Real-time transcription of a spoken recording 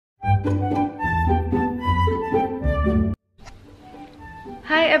Hi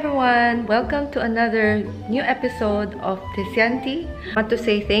everyone! Welcome to another new episode of Tessianti. I want to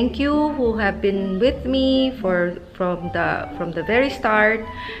say thank you who have been with me from the very start,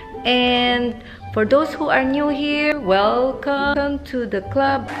 and for those who are new here, welcome to the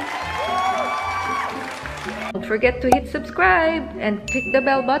club. Don't forget to hit subscribe and click the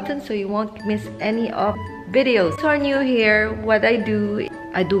bell button so you won't miss any of videos. If you are new here, what I do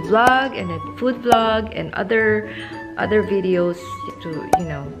vlog and a food vlog and other videos to, you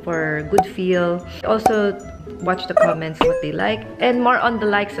know, for good feel. Also watch the comments what they like, and more on the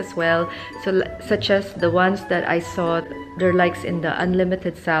likes as well, so such as the ones that I saw their likes in the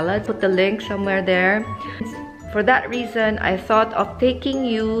unlimited salad. Put the link somewhere there. For that reason, I thought of taking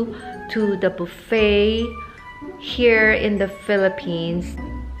you to the buffet here in the Philippines.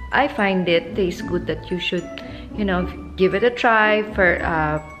 I find it tastes good, that you should, you know, give it a try. For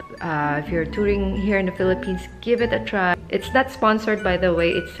if you're touring here in the Philippines, give it a try. It's not sponsored, by the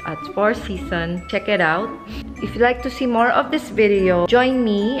way. It's at Four Seasons. Check it out. If you'd like to see more of this video, join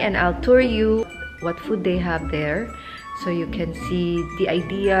me and I'll tour you what food they have there, so you can see the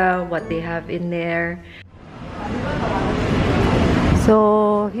idea what they have in there.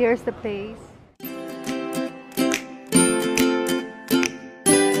 So here's the place.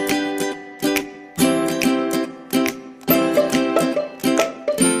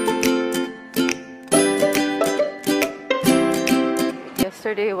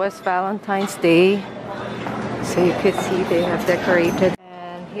 Yesterday was Valentine's Day, so you could see they have decorated.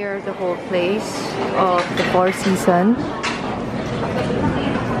 And here's the whole place of the Four Seasons.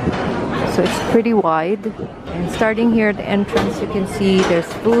 So it's pretty wide. And starting here at the entrance, you can see there's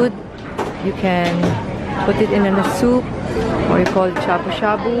food. You can put it in a soup, or you call it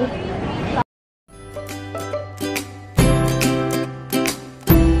shabu-shabu.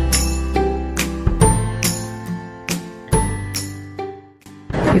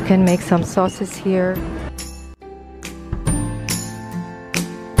 You can make some sauces here.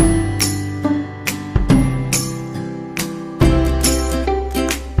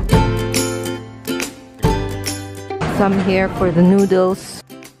 Some here for the noodles.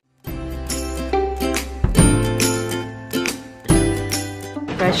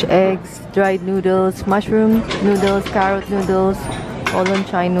 Fresh eggs, dried noodles, mushroom noodles, carrot noodles,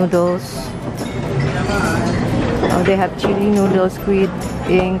 Olanchai noodles. Oh, they have chili noodles, squid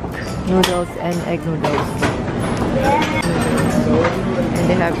ink noodles, and egg noodles. And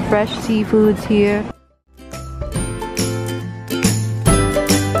they have fresh seafoods here.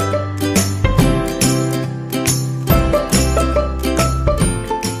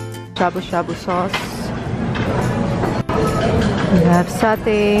 Shabu-shabu sauce. We have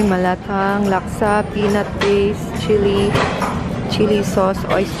satay, malatang, laksa, peanut paste, chili sauce,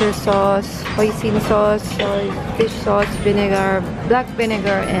 oyster sauce, hoisin sauce, fish sauce, vinegar, black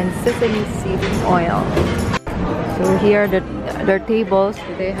vinegar, and sesame seed oil. So here are their tables.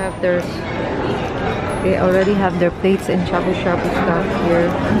 They already have their plates and shabu-shabu stuff here.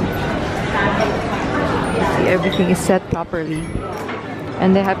 You see, everything is set properly.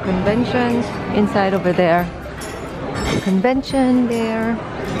 And they have conventions inside over there. Convention there.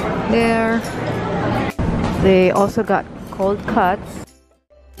 They also got cold cuts.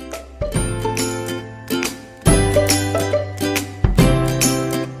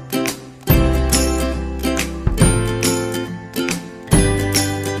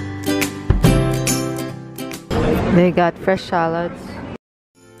 They got fresh salads.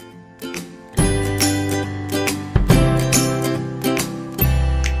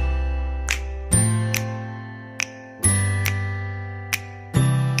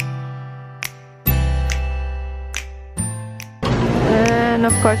 And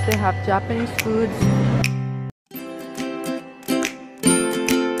of course they have Japanese foods.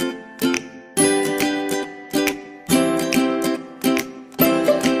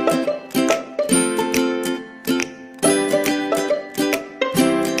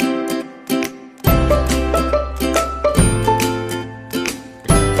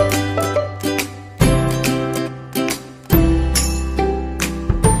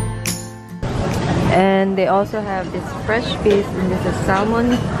 And they also have this fresh fish, and this is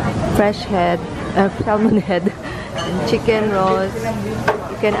salmon head, and chicken rolls.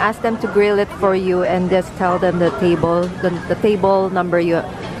 You can ask them to grill it for you, and just tell them the table number,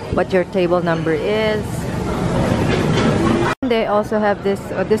 what your table number is. They also have this.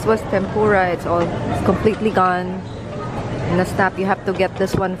 This was tempura. It's completely gone. In a snap, you have to get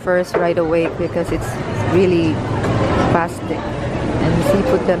this one first right away because it's really fasting. And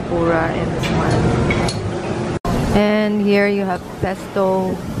seafood tempura and this one. And here you have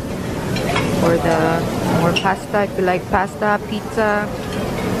pesto, for the more pasta. If you like pasta, pizza.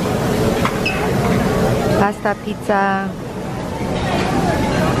 Pasta, pizza.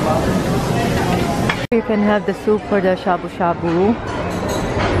 You can have the soup for the shabu shabu.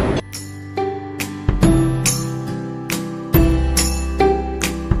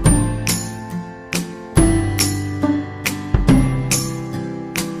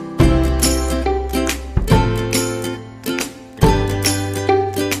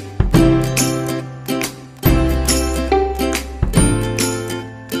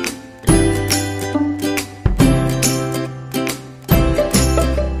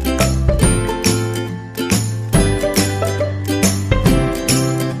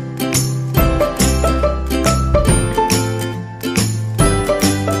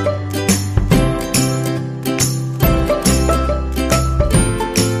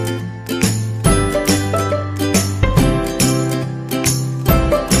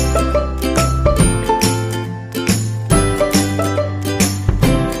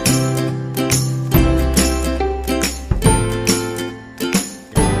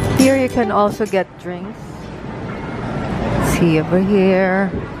 You can also get drinks. See over here,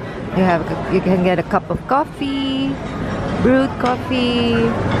 you can get a cup of coffee, brewed coffee,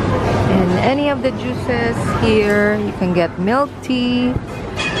 and any of the juices here. You can get milk tea,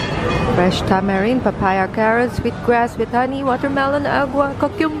 fresh tamarind, papaya, carrot, sweetgrass with honey, watermelon, agua,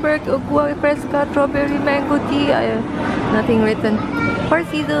 cucumber, agua fresca, strawberry, mango tea. Nothing written. For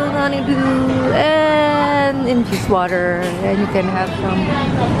season, honeydew, and infused water. And you can have some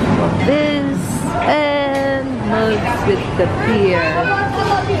of this and mugs with the beer.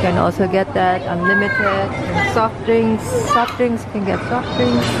 You can also get that unlimited. And soft drinks. Soft drinks, you can get soft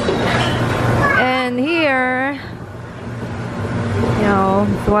drinks. And here, you know,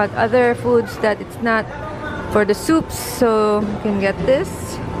 what other foods that it's not for the soups, so you can get this.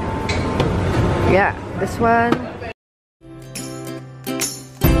 Yeah, this one.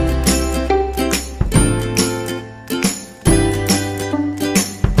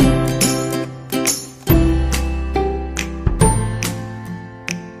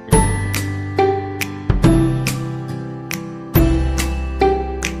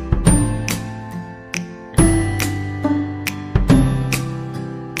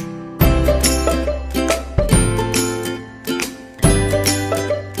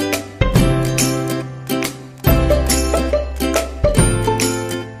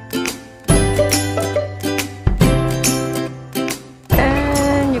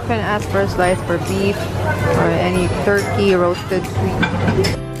 Ask for a slice for beef or any turkey, roasted sweet.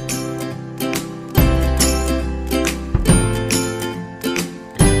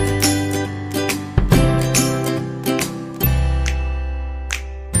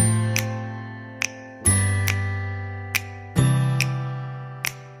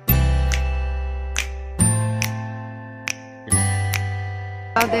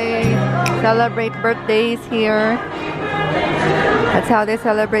 How they celebrate birthdays here. That's how they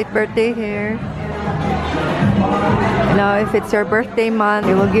celebrate birthday here. You know, if it's your birthday month,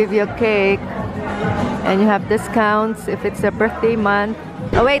 they will give you a cake. And you have discounts if it's a birthday month.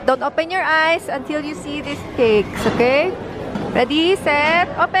 Oh wait, don't open your eyes until you see these cakes, okay? Ready, set,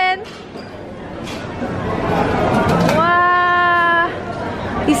 open! Wow!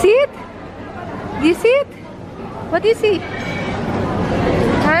 You see it? Do you see it? What do you see?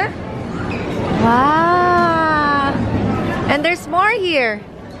 Huh? Wow! And there's more here.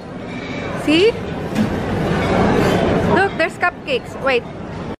 See? Look, there's cupcakes. Wait.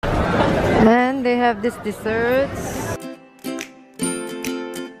 And they have these desserts.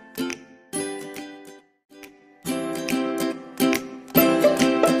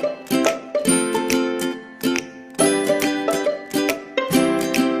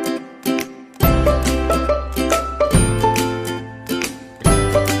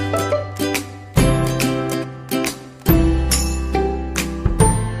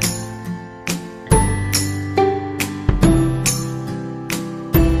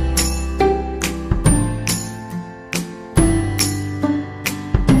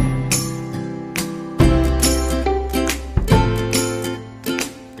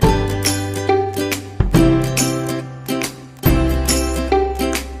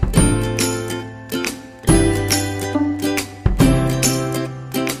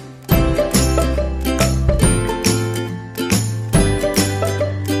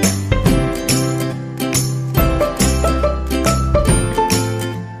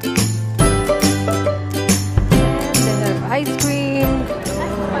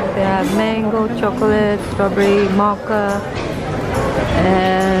 Mango, chocolate, strawberry, mocha,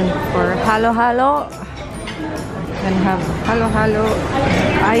 and for halo halo, you can have halo halo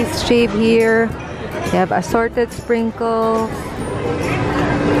ice shape here. You have assorted sprinkles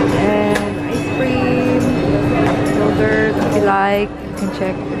and ice cream, yogurt if you like. You can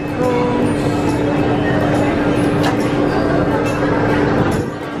check the pros.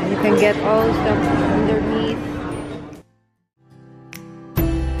 And you can get all stuff underneath.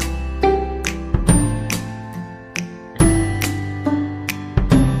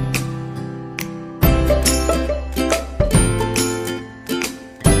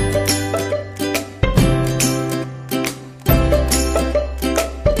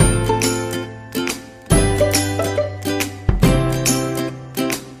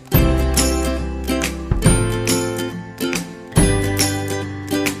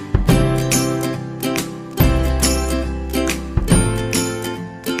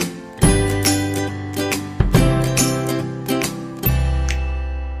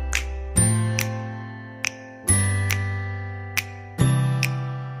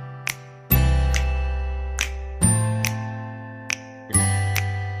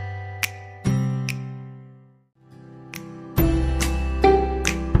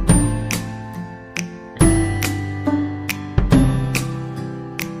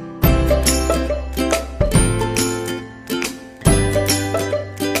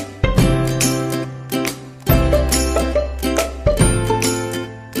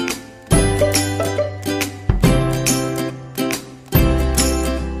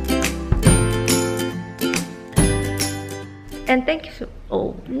 And thank you so,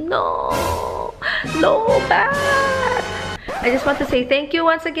 oh no, low bat. I just want to say thank you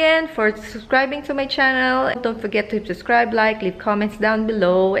once again for subscribing to my channel. Don't forget to subscribe, like, leave comments down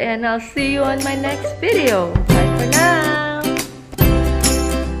below, and I'll see you on my next video. Bye for now.